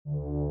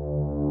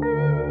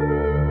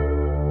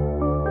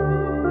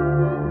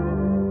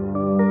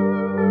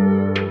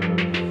What's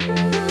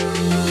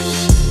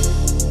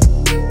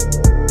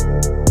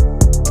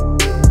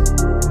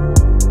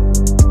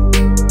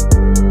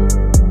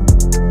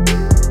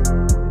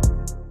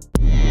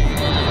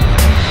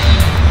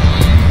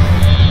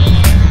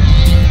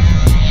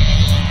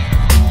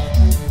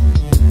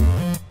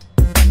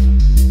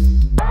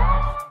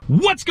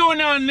going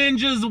on,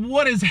 ninjas?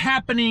 What is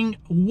happening?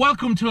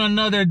 Welcome to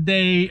another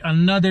day,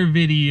 another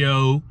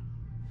video.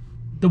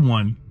 The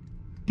one,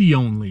 the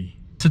only.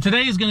 So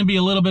today is going to be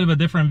a little bit of a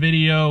different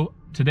video.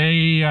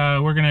 Today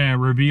we're going to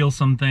reveal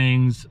some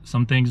things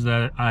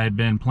that I've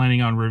been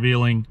planning on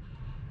revealing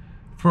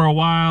for a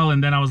while,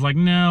 and then I was like,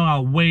 no,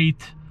 I'll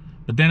wait.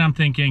 But then I'm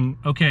thinking,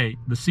 okay,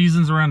 the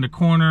season's around the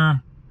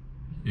corner.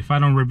 If I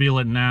don't reveal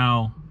it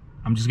now,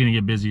 I'm just going to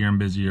get busier and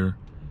busier.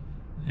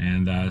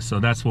 And so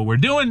that's what we're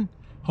doing.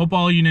 Hope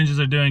all you ninjas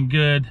are doing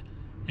good,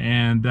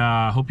 and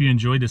hope you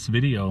enjoyed this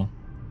video.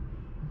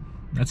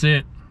 That's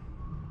it.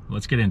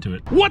 Let's get into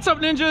it. What's up,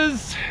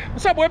 ninjas?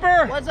 What's up,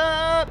 Whipper? What's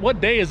up?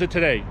 What day is it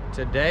today?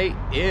 Today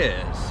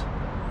is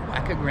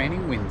Whack-A-Granny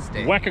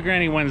Wednesday.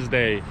 Whack-A-Granny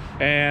Wednesday.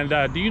 And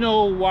do you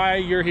know why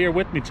you're here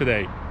with me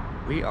today?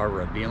 We are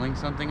revealing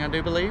something, I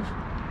do believe.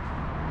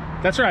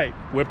 That's right,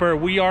 Whipper.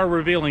 We are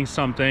revealing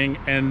something,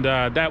 and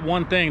that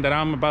one thing that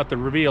I'm about to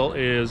reveal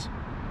is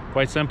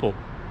quite simple: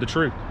 the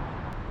truth.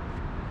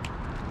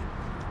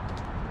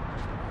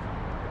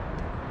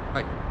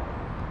 Right.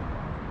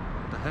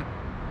 What the heck?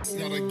 It's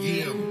not a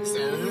game, it's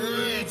a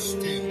rich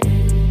thing.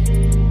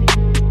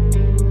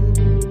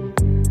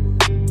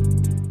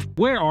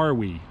 Where are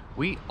we?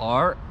 We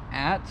are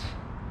at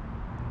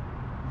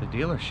the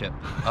dealership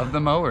of the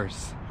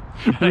mowers.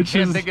 I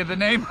can't think of the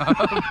name of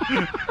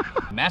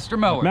Master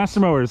Mowers. Master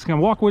Mowers.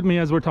 Come walk with me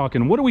as we're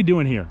talking. What are we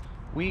doing here?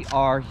 We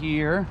are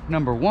here,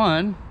 number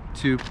one,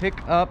 to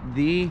pick up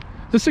the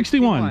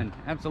 61.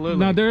 Absolutely.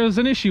 Now there is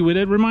an issue with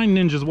it. Remind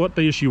ninjas what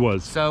the issue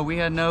was. So we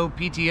had no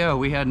PTO,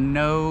 we had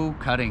no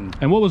cutting.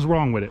 And what was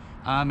wrong with it?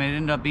 It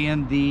ended up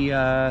being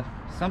the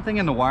something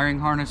in the wiring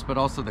harness, but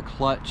also the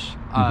clutch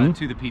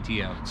to the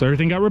PTO. So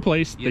everything got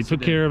replaced. Yes, they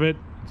took care of it.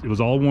 It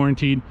was all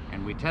warranted.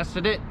 And we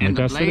tested it, and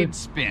the blades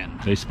spin.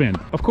 They spin.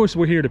 Of course,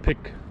 we're here to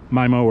pick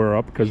my mower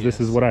up because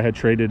this is what I had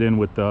traded in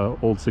with the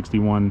old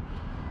 61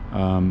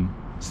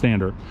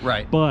 standard.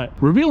 Right. But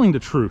revealing the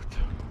truth.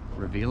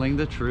 Revealing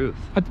the truth.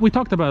 We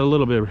talked about it a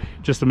little bit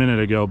just a minute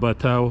ago,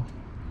 but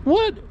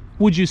what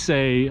would you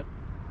say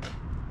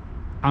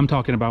I'm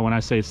talking about when I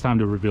say it's time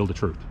to reveal the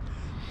truth?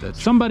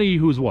 Somebody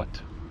who's what?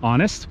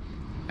 Honest?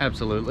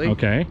 Absolutely.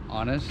 Okay.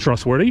 Honest.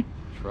 Trustworthy?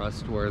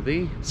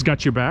 Trustworthy. It's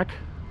got your back.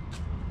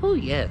 Oh,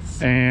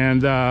 yes.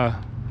 And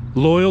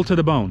loyal to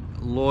the bone.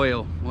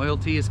 Loyal.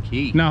 Loyalty is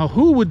key. Now,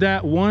 who would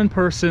that one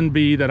person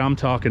be that I'm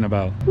talking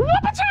about?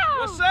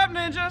 What's up,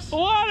 ninjas?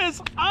 What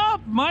is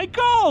up,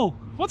 Michael?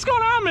 What's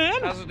going on,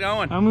 man? How's it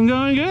going? I'm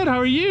going good. How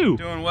are you?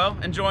 Doing well.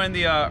 Enjoying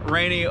the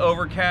rainy,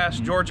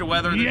 overcast Georgia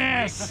weather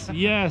this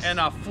week. Yes. And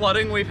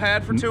flooding we've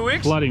had for 2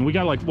 weeks. Flooding. We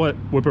got like, what,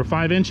 Whipper,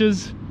 5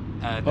 inches?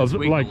 This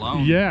week like,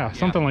 alone. Yeah,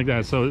 something like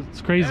that. So it's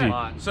crazy.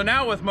 Yeah. So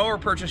now with mower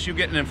purchase, you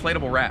get an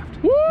inflatable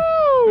raft. Woo!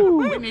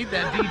 We need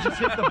that. Do you just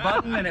hit the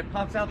button and it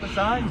pops out the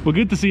side? Well,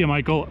 good to see you,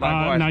 Michael.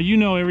 Now, you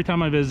know, every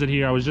time I visit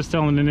here, I was just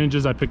telling the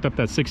ninjas I picked up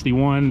that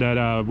 61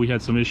 that we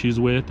had some issues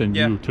with, and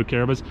you took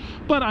care of us.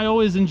 But I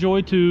always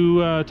enjoy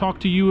to talk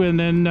to you and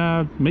then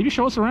maybe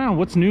show us around.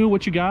 What's new,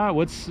 what you got,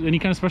 what's any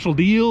kind of special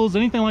deals,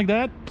 anything like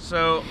that?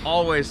 So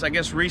always, I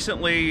guess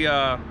recently,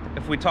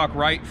 if we talk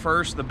right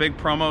first, the big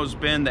promo's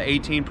been the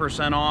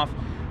 18% off.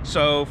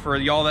 So for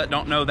y'all that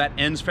don't know, that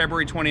ends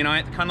February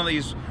 29th. Kind of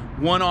these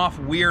one-off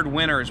weird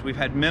winters. We've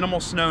had minimal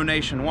snow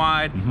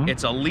nationwide.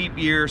 It's a leap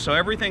year, so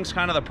everything's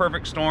kind of the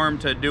perfect storm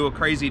to do a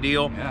crazy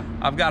deal.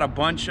 I've got a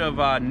bunch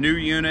of new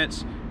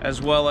units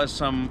as well as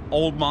some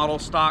old model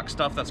stock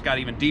stuff that's got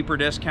even deeper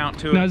discount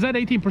to it. Now, is that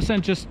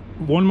 18% just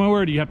one mower,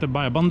 or do you have to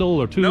buy a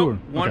bundle or two? Nope,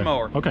 one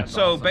mower. Okay.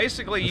 So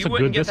basically, you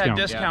wouldn't get that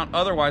discount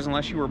otherwise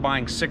unless you were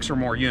buying 6 or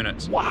more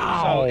units.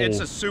 Wow. So it's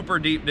a super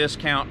deep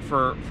discount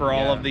for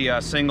all of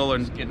the single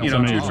and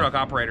two truck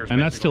operators.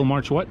 And that's till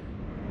March what?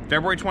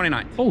 February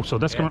 29th. Oh, so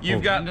that's coming.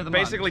 You've got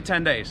basically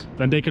 10 days.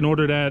 Then they can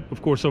order that,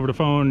 of course, over the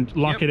phone,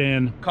 lock it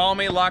in. Call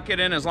me, lock it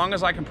in. As long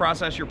as I can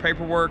process your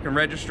paperwork and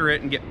register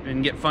it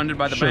and get funded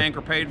by the bank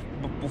or paid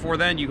before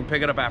then, you can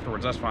pick it up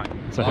afterwards. That's fine.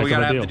 So we got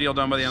to have the deal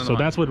done by the end of the month.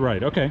 So that's what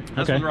right. Okay.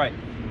 That's what right.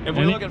 If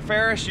we look at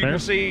Ferris, you can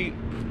see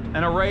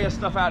an array of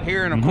stuff out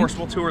here, and of course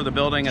we'll tour the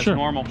building as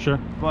normal. Sure.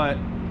 But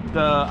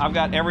I've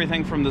got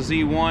everything from the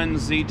Z1s,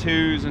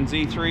 Z2s, and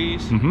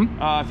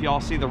Z3s. If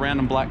y'all see the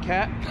random black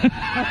cat.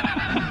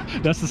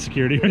 That's the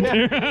security right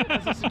there.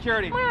 That's the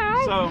security.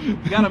 So you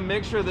got a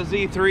mixture of the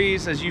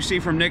Z3s, as you see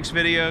from Nick's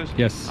videos.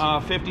 Yes.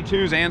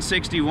 52s and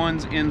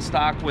 61s in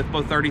stock with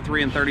both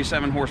 33 and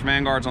 37 horse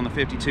Vanguards on the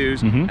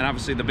 52s, and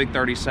obviously the big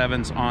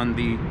 37s on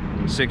the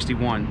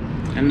 61.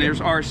 And there's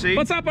RC.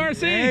 What's up,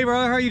 RC? Hey,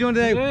 brother, how are you doing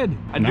today? Good.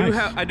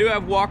 I do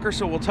have Walker,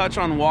 so we'll touch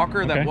on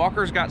Walker. Okay. That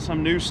Walker's got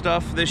some new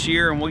stuff this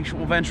year, and we'll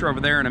venture over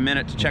there in a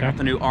minute to check out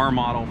the new R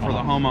model for the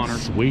homeowner.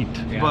 Sweet.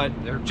 Yeah,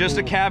 But just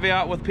a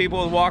caveat with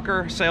people with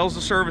Walker, sales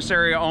to service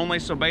area only,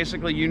 so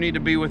basically you need to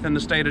be within the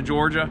state of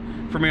Georgia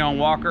for me on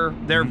Walker.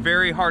 They're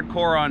very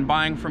hardcore on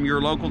buying from your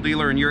local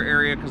dealer in your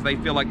area because they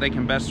feel like they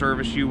can best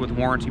service you with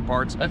warranty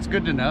parts. That's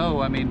good to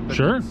know. I mean, but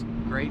Sure. that's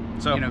great,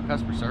 So- you know,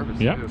 customer service.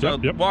 Yeah. too. So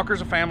Yep.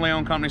 Walker's a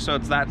family-owned company, so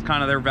that's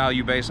kind of their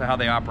value base of how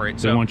they operate.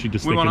 They So want you to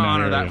stick we want in to that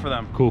honor area. that for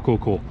them. Cool, cool,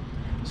 cool.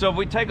 So if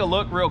we take a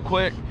look real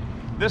quick,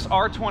 this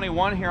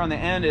R21 here on the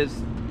end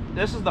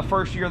this is the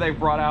first year they've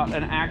brought out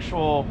an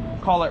actual,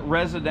 call it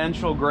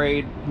residential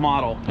grade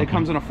model. It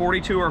comes in a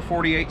 42 or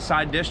 48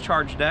 side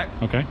discharge deck.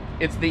 Okay.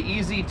 It's the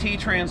EZT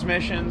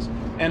transmissions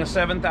and a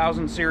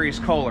 7000 series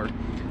Kohler.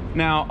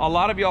 Now, a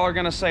lot of y'all are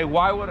gonna say,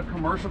 why would a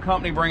commercial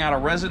company bring out a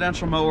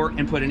residential mower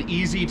and put an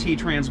EZT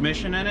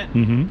transmission in it?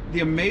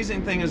 The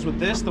amazing thing is with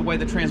this, the way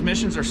the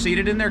transmissions are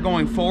seated in there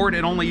going forward,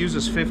 it only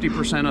uses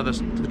 50% of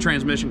the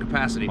transmission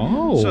capacity.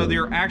 Oh. So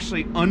they're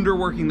actually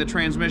underworking the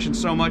transmission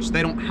so much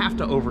they don't have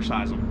to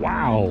oversize them.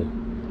 Wow.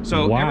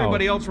 So Wow.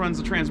 everybody else runs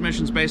the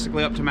transmissions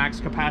basically up to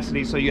max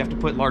capacity, so you have to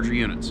put larger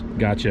units.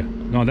 Gotcha.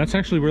 No, that's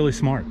actually really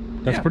smart.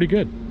 That's Yeah. pretty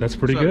good. That's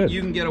pretty So good.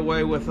 you can get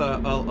away with a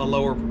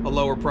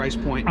lower price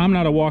point. I'm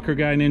not a Walker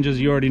guy, ninjas,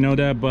 you already know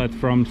that, but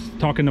from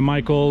talking to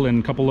Michael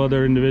and a couple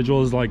other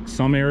individuals, like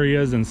some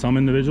areas and some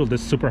individuals,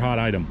 this is super hot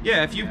item.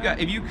 Yeah, if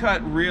you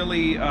cut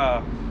really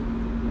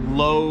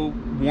low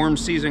warm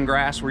season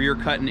grass where you're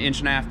cutting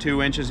 1.5 to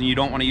 2 inches and you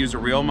don't want to use a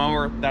real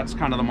mower, that's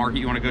kind of the market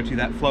you want to go to.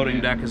 That floating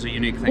deck is a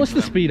unique thing. What's for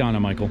the them. speed on it,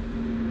 Michael?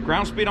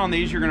 Ground speed on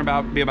these, you're going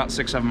to be about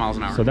 6-7 miles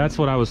an hour. So that's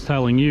what I was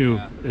telling you.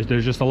 Is they're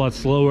just a lot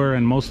slower,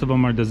 and most of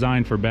them are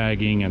designed for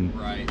bagging and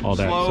all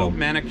that. Slow, So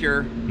manicure,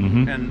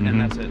 and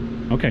that's it.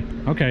 okay,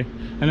 okay.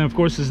 And then of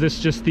course, is this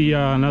just the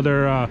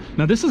another?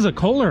 Now this is a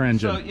Kohler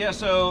engine. So yeah,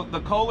 so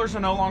the Kohlers are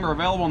no longer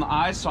available in the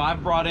eyes, so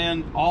I've brought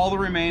in all the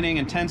remaining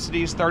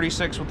intensities,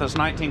 36 with this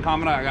 19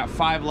 Commodore. I got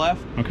 5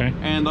 left. Okay.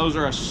 And those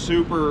are a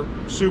super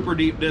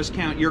deep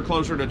discount. You're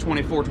closer to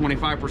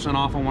 24-25%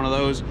 off on one of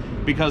those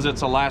because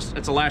it's a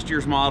last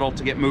year's model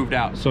to get moved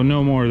out. So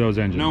no more of those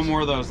engines. No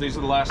more of those. These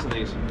are the last of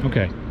these.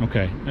 Okay,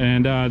 okay.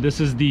 And this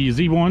is the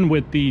Z1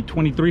 with the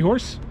 23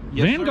 horse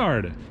Yes, sir.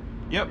 Vanguard.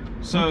 Yep.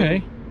 So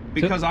Okay.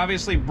 because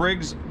obviously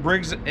Briggs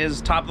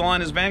is top of the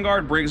line is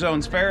Vanguard. Briggs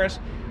owns Ferris.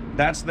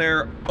 That's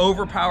their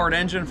overpowered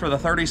engine for the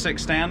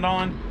 36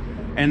 stand-on,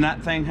 and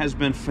that thing has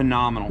been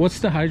phenomenal. What's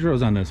the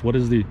hydros on this? What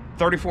is the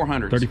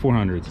 3400s?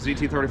 3400s?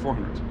 ZT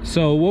 3400s.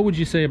 So what would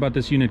you say about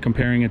this unit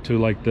comparing it to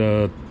like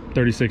the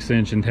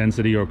 36-inch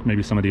intensity or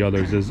maybe some of the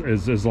others?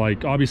 Is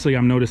like, obviously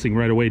I'm noticing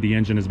right away the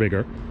engine is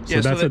bigger, so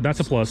Yeah, that's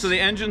a plus. So the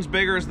engine's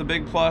bigger is the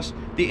big plus.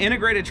 The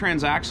integrated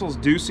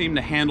transaxles do seem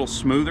to handle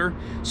smoother.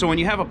 So when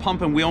you have a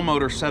pump and wheel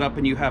motor set up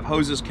and you have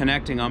hoses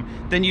connecting them,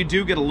 then you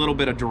do get a little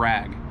bit of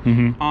drag.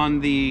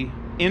 On the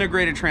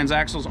integrated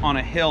transaxles on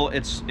a hill,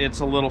 it's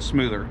a little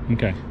smoother.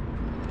 Okay.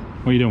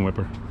 What are you doing,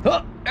 Whipper?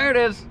 Oh, there it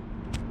is.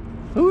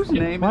 Whose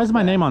name Why is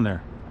my name on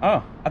there?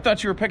 Oh, I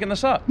thought you were picking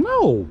this up.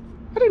 No,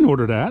 I didn't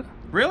order that.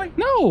 Really?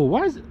 No,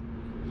 why is it?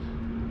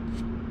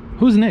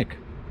 Who's Nick?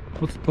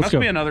 Let's Must go.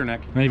 be another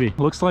Nick. Maybe.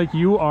 Looks like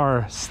you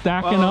are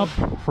stacking Well-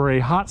 up for a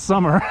hot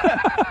summer.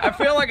 I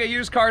feel like a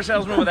used car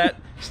salesman with that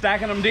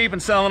stacking them deep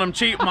and selling them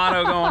cheap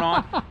motto going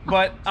on.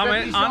 But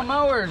I mean, sell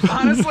mowers.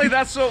 honestly,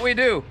 that's what we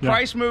do. Yeah.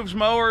 Price moves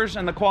mowers,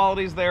 and the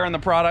quality's there in the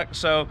product.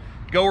 So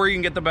go where you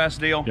can get the best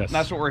deal. Yes.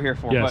 That's what we're here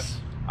for. Yes.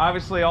 But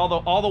obviously,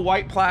 all the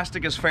white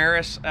plastic is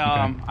Ferris.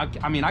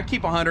 I mean, I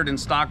keep 100 in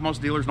stock.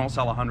 Most dealers don't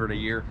sell 100 a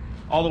year.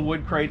 All the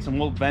wood crates, and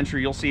we'll venture,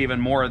 you'll see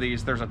even more of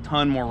these. There's a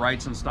ton more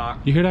Wrights in stock.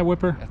 You hear that,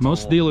 Whipper? That's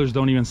Most old. dealers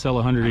don't even sell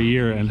 100 a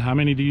year. And how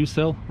many do you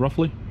sell,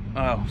 roughly?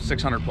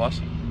 600 plus.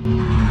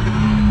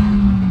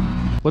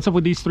 What's up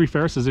with these 3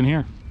 Ferrises in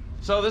here?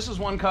 So this is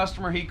one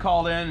customer, he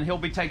called in and he'll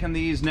be taking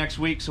these next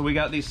week. So we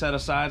got these set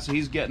aside. So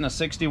he's getting a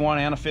 61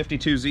 and a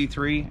 52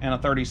 Z3 and a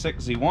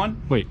 36 Z1.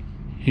 Wait,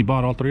 he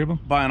bought all 3 of them?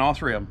 Buying all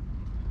 3 of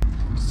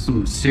them.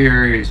 Some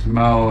serious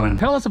mowing.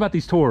 Tell us about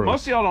these Toros.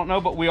 Most of y'all don't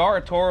know, but we are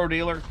a Toro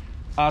dealer.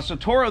 So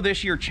Toro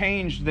this year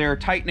changed their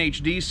Titan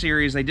HD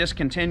series. They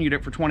discontinued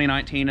it for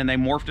 2019 and they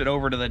morphed it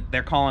over to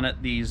they're calling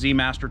it the Z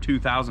Master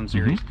 2000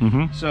 series.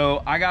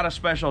 So I got a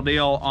special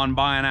deal on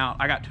buying out.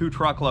 I got 2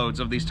 truckloads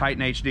of these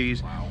Titan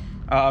HDs.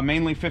 Wow.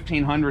 Mainly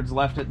 1500s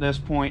left at this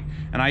point,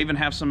 and I even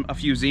have a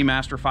few Z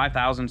Master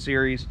 5000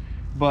 series.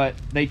 But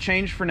they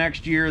changed for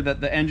next year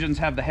that the engines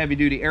have the heavy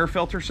duty air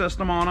filter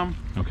system on them.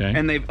 Okay.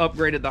 And they've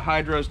upgraded the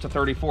hydros to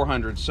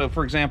 3400s. So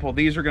for example,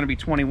 these are going to be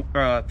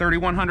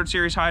 3100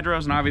 series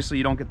hydros, and obviously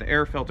you don't get the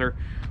air filter,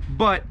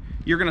 but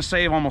you're going to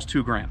save almost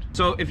 $2 grand.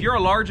 So if you're a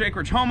large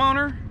acreage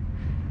homeowner,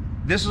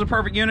 this is a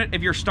perfect unit.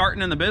 If you're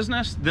starting in the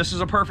business, this is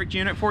a perfect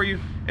unit for you.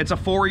 It's a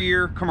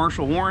 4-year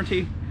commercial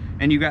warranty,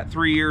 and you got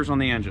 3 years on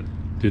the engine.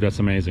 Dude, that's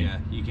amazing. Yeah,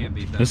 you can't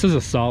beat that. This is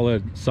a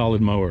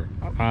solid mower.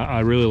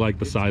 I really like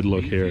the side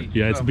look here.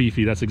 Yeah, it's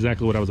beefy. That's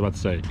exactly what I was about to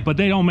say. But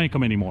they don't make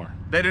them anymore.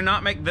 They do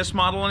not make this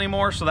model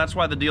anymore, so that's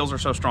why the deals are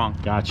so strong.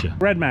 Gotcha.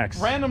 Red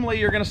Max. Randomly,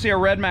 you're going to see a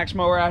Red Max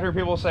mower out here.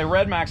 People will say,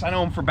 Red Max, I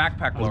know them for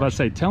backpack blowers. I was about to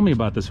say, tell me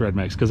about this Red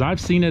Max, because I've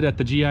seen it at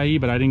the GIE,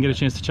 but I didn't get a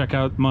chance to check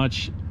out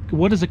much.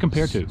 What does it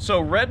compare to?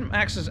 So Red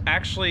Max is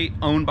actually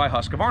owned by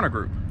Husqvarna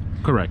Group.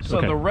 Correct. So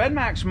the Red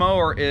Max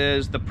mower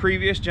is the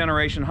previous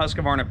generation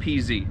Husqvarna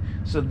PZ.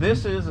 So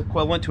this is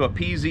equivalent to a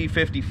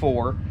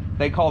PZ54.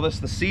 They call this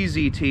the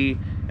CZT,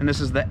 and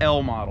this is the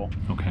L model.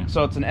 Okay.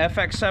 So it's an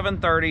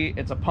FX730.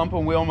 It's a pump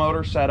and wheel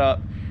motor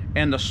setup.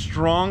 And the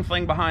strong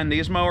thing behind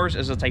these mowers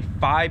is it's a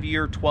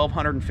 5-year,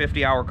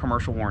 1,250-hour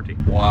commercial warranty.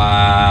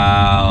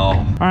 Wow.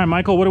 All right,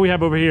 Michael, what do we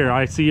have over here?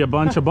 I see a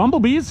bunch of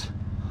bumblebees.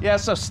 Yeah,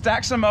 so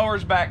stacks of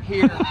mowers back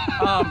here.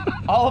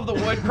 All of the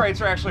wood crates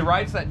are actually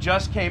rights that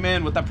just came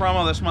in with the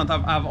promo this month.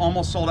 I've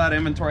almost sold out of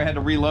inventory. I had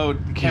to reload.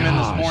 Came in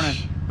this morning.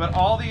 But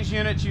all these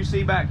units you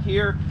see back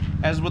here,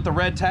 as with the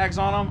red tags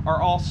on them,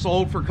 are all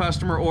sold for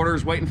customer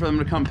orders, waiting for them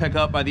to come pick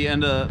up by the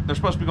end of, they're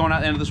supposed to be going out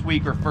at the end of this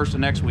week or first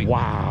of next week.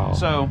 Wow.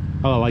 So.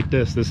 Oh, I like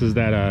this. This is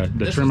that,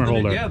 the trimmer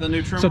holder. Yeah, the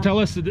new trimmer. So tell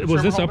us,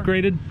 was this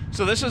upgraded?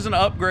 So this is an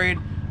upgrade.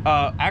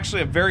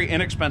 Actually a very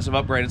inexpensive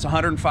upgrade. It's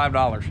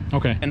 $105.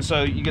 Okay. And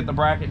so you get the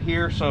bracket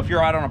here. So if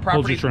you're out on a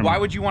property, why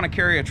would you want to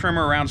carry a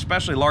trimmer around,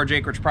 especially large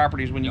acreage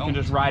properties, when you can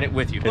just ride it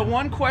with you? The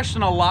one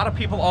question a lot of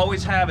people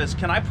always have is,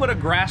 can I put a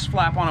grass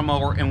flap on a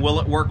mower and will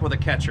it work with a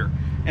catcher?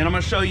 And I'm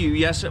going to show you,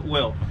 yes, it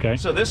will. Okay.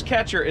 So this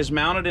catcher is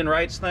mounted in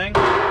Wright's thing.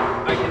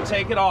 I can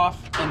take it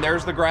off, and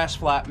there's the grass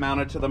flap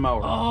mounted to the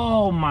mower.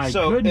 Oh my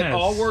goodness. So it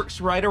all works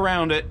right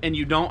around it, and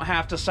you don't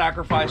have to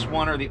sacrifice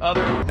one or the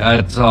other.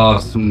 That's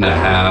awesome to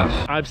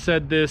have. I've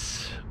said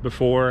this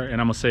before,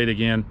 and I'm going to say it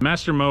again.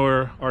 Master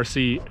Mower,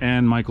 RC,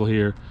 and Michael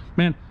here.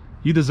 Man,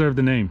 you deserve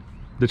the name.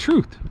 The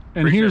truth.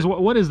 And Appreciate here's it.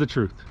 what is the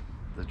truth?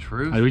 The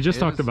truth. We just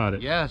talked about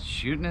it. Yeah,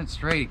 shooting it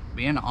straight,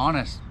 being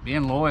honest,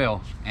 being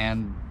loyal,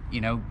 and you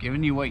know,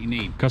 giving you what you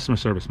need. Customer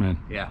service,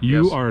 man. Yeah.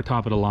 You are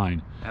top of the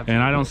line. Absolutely.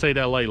 And I don't say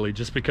that lightly,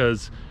 just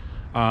because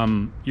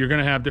you're going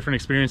to have different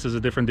experiences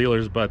at different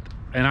dealers,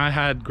 and I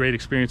had great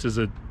experiences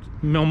at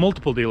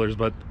multiple dealers,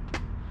 but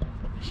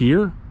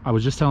here, I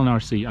was just telling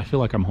RC, I feel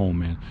like I'm home,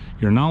 man.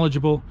 You're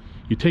knowledgeable,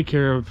 you take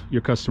care of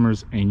your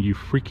customers, and you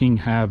freaking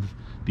have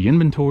the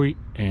inventory,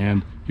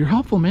 and you're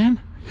helpful, man.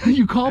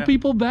 You call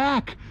people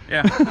back.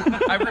 Yeah,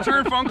 I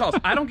return phone calls.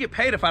 I don't get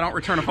paid if I don't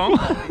return a phone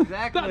call.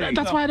 Exactly.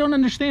 That's why I don't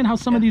understand how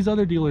some of these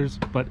other dealers,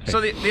 but hey. So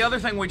the other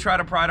thing we try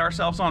to pride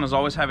ourselves on is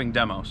always having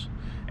demos.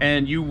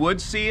 And you would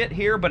see it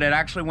here, but it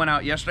actually went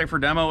out yesterday for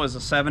demo as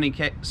a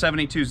 72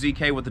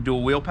 ZK with the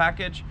dual wheel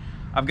package.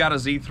 I've got a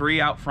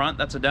Z3 out front,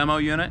 that's a demo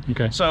unit.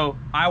 Okay. So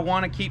I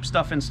want to keep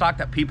stuff in stock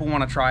that people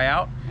want to try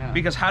out,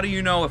 because how do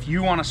you know if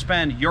you want to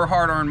spend your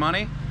hard-earned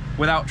money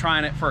without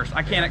trying it first?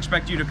 I can't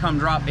expect you to come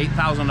drop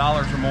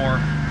 $8,000 or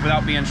more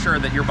without being sure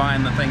that you're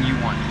buying the thing you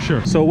want.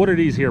 Sure. So what are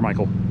these here,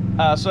 Michael?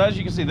 So as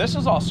you can see, this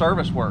is all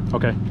service work.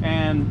 Okay.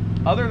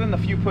 And other than the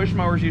few push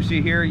mowers you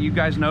see here, you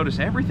guys notice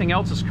everything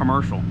else is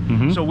commercial.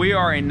 Mm-hmm. So we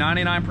are a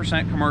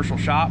 99% commercial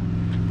shop.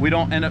 We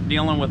don't end up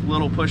dealing with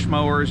little push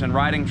mowers and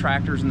riding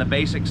tractors and the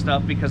basic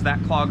stuff, because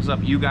that clogs up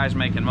you guys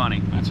making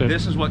money. That's it.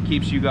 This is what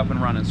keeps you up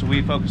and running. So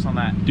we focus on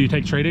that. Do you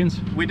take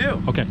trade-ins? We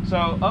do. Okay. So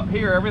up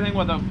here, everything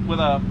with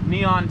a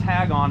neon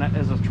tag on it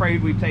is a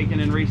trade we've taken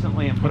in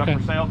recently and put up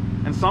for sale.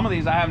 And some of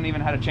these I haven't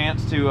even had a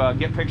chance to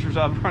get pictures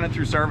of, run it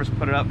through service,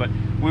 put it up, but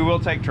we will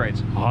take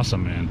trades.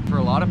 Awesome, man. For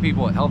a lot of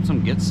people, it helps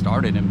them get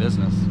started in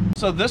business.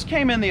 So this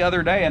came in the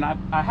other day, and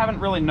I haven't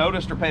really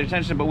noticed or paid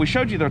attention, but we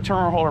showed you the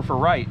trimmer holder for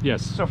Wright.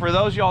 Yes. So for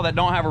those y'all that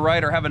don't have a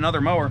Wright or have another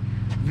mower,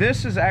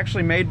 this is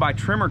actually made by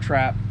Trimmer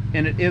Trap,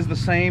 and it is the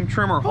same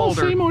trimmer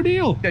holder. Same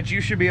ordeal. That you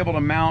should be able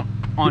to mount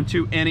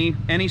onto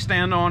any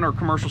stand-on or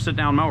commercial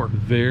sit-down mower.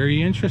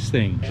 Very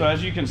interesting. So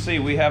as you can see,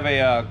 we have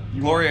a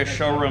glorious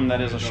showroom that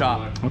is a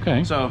shop.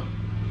 Okay. So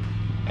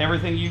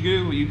everything you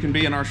do, you can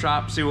be in our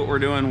shop, see what we're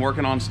doing,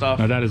 working on stuff.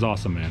 Now that is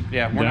awesome, man.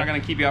 Yeah, we're not going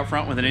to keep you out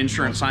front with an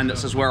insurance sign that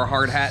says wear a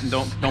hard hat and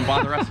don't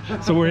bother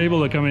us. So we're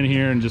able to come in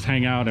here and just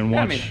hang out and watch.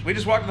 Yeah, I mean, we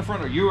just walk to the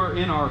front door. You are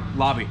in our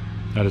lobby.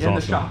 That is in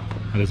awesome. The shop.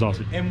 That is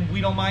awesome. And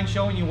we don't mind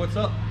showing you what's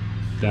up.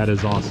 That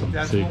is awesome.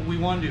 That's See? what we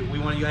want to do. We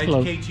want to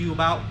educate you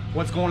about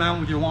what's going on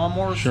with your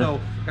lawnmowers, Sure.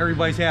 so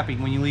everybody's happy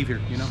when you leave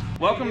here, you know.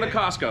 Welcome to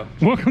Costco.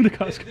 Welcome to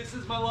Costco. This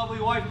is my lovely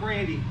wife,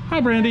 Brandy.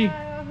 Hi, Brandy.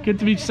 Good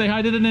to meet you. Say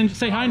hi to the ninja.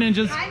 Say hi,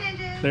 ninjas. Hi,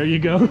 ninjas. There you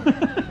go.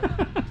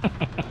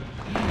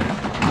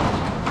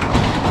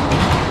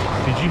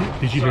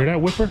 Did you hear that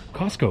whipper?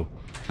 Costco.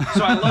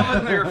 So I love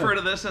when they refer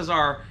to this as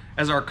our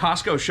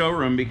Costco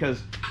showroom,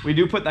 because we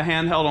do put the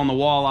handheld on the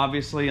wall,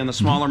 obviously, and the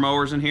smaller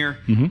mowers in here,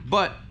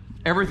 but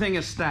everything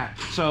is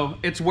stacked. So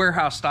it's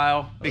warehouse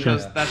style,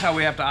 because that's how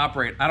we have to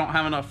operate. I don't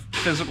have enough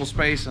physical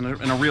space in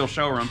a real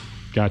showroom.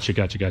 Gotcha.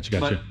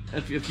 But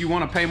if you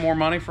want to pay more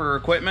money for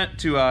equipment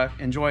to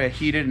enjoy a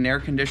heated and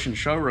air-conditioned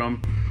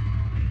showroom,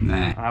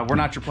 we're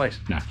not your place.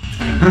 Nah.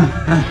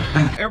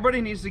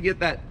 Everybody needs to get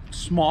that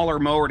smaller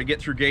mower to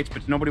get through gates,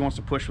 but nobody wants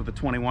to push with a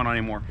 21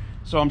 anymore.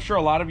 So I'm sure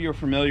a lot of you are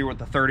familiar with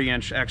the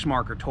 30-inch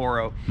Exmark or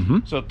Toro.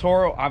 So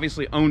Toro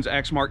obviously owns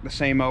Exmark, the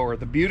same mower.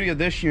 The beauty of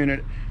this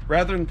unit,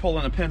 rather than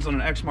pulling the pins on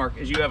an Exmark,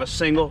 is you have a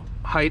single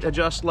height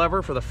adjust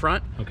lever for the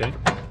front. Okay.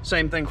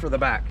 Same thing for the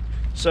back.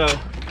 So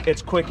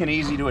it's quick and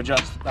easy to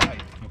adjust the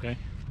height. Okay.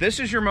 This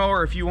is your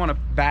mower if you want to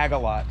bag a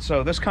lot.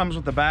 So this comes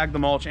with the bag, the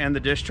mulch, and the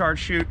discharge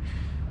chute.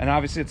 And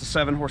obviously it's a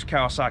 7-horse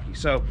Kawasaki.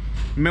 So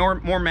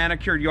more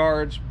manicured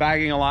yards,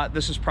 bagging a lot,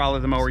 this is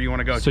probably the mower you want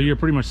to go to. So you're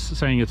pretty much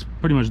saying it's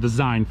pretty much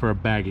designed for a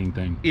bagging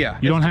thing. Yeah.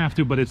 You don't have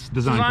to, but it's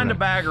designed to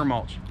bag or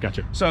mulch.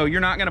 Gotcha. So you're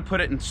not going to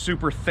put it in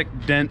super thick,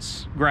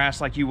 dense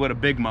grass like you would a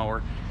big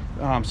mower.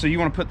 So you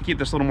want to keep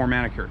this a little more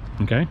manicured.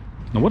 Okay.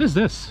 Now what is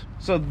this?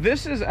 So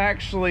this is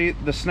actually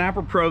the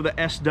Snapper Pro, the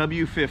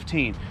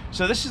SW15.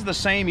 So this is the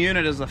same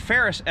unit as the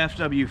Ferris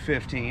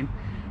FW15,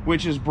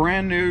 which is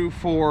brand new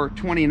for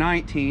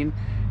 2019.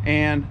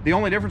 And the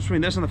only difference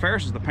between this and the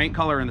Ferris is the paint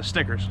color and the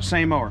stickers.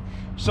 Same mower.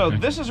 So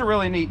this is a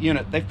really neat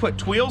unit. They've put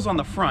twheels on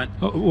the front.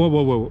 Oh,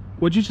 whoa.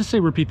 What'd you just say?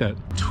 Repeat that.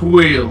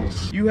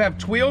 Twheels. You have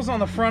twheels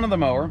on the front of the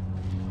mower.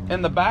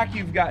 In the back,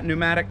 you've got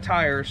pneumatic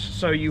tires,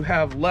 so you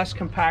have less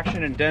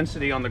compaction and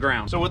density on the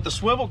ground. So with the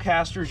swivel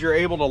casters, you're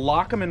able to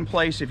lock them in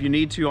place if you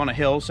need to on a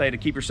hill, say to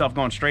keep yourself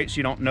going straight so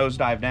you don't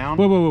nosedive down.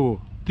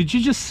 Whoa. Did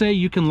you just say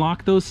you can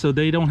lock those so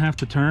they don't have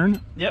to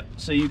turn? Yep.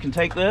 So you can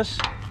take this,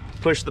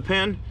 push the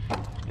pin,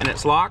 and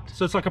it's locked.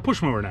 So it's like a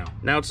push mower now.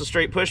 Now it's a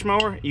straight push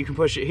mower. You can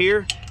push it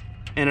here,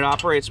 and it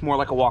operates more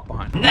like a walk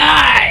behind.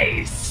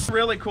 Nice! The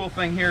really cool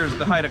thing here is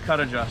the height of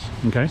cut adjust.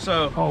 Okay.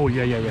 So oh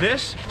yeah.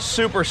 This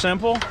super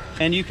simple,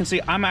 and you can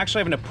see I'm actually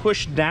having to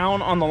push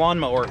down on the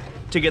lawnmower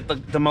to get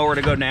the mower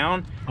to go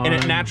down, and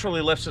it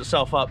naturally lifts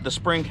itself up. The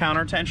spring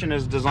counter tension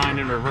is designed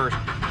in reverse,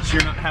 so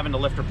you're not having to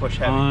lift or push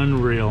heavy.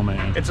 Unreal,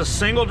 man. It's a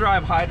single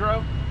drive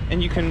hydro,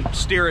 and you can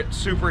steer it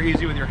super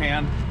easy with your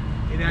hand.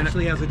 It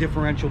actually has a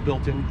differential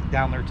built in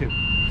down there too.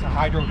 It's a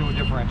hydro to a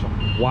differential.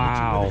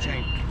 Wow.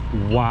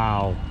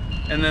 Wow.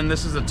 And then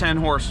this is a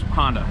 10-horse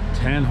Honda.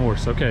 10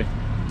 horse, okay.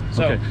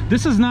 So, okay.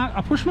 This is not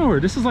a push mower.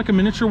 This is like a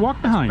miniature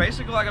walk behind.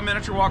 Basically like a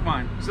miniature walk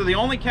behind. So the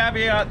only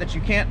caveat that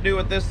you can't do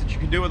with this that you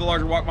can do with a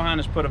larger walk behind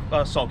is put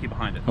a sulky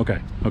behind it. Okay.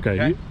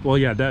 Well,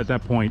 yeah, at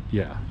that point,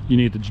 yeah, you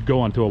need to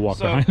go onto a walk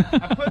behind.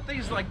 I put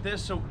these like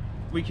this so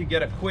we could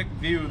get a quick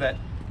view that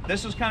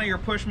this is kind of your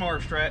push mower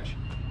stretch,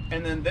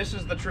 and then this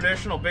is the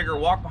traditional bigger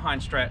walk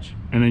behind stretch.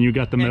 And then you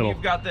got the middle. And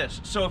you've got this.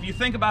 So if you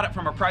think about it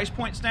from a price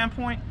point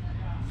standpoint,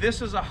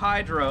 this is a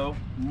hydro,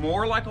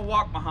 more like a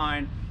walk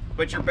behind,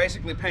 but you're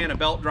basically paying a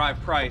belt drive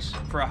price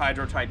for a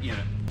hydro type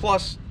unit.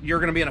 Plus, you're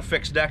gonna be in a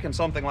fixed deck and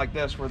something like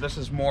this where this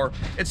is more,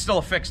 it's still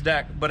a fixed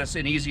deck, but it's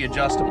an easy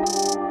adjustable.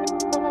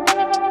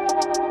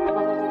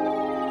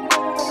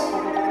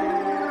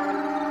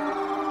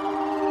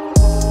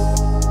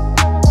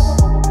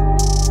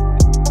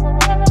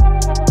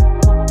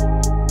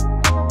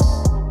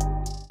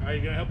 Are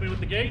you gonna help me with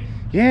the gate?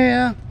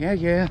 Yeah.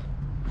 Wait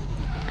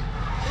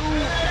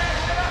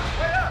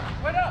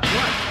up!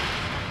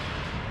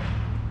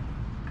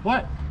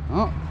 What?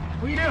 Oh.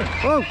 What are you doing?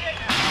 Whoa.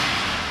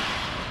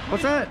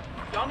 What's that?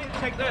 Y'all need to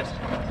take this.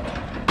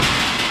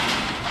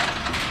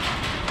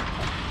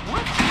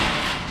 What?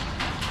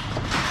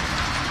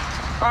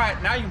 All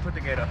right, now you can put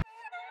the gate up.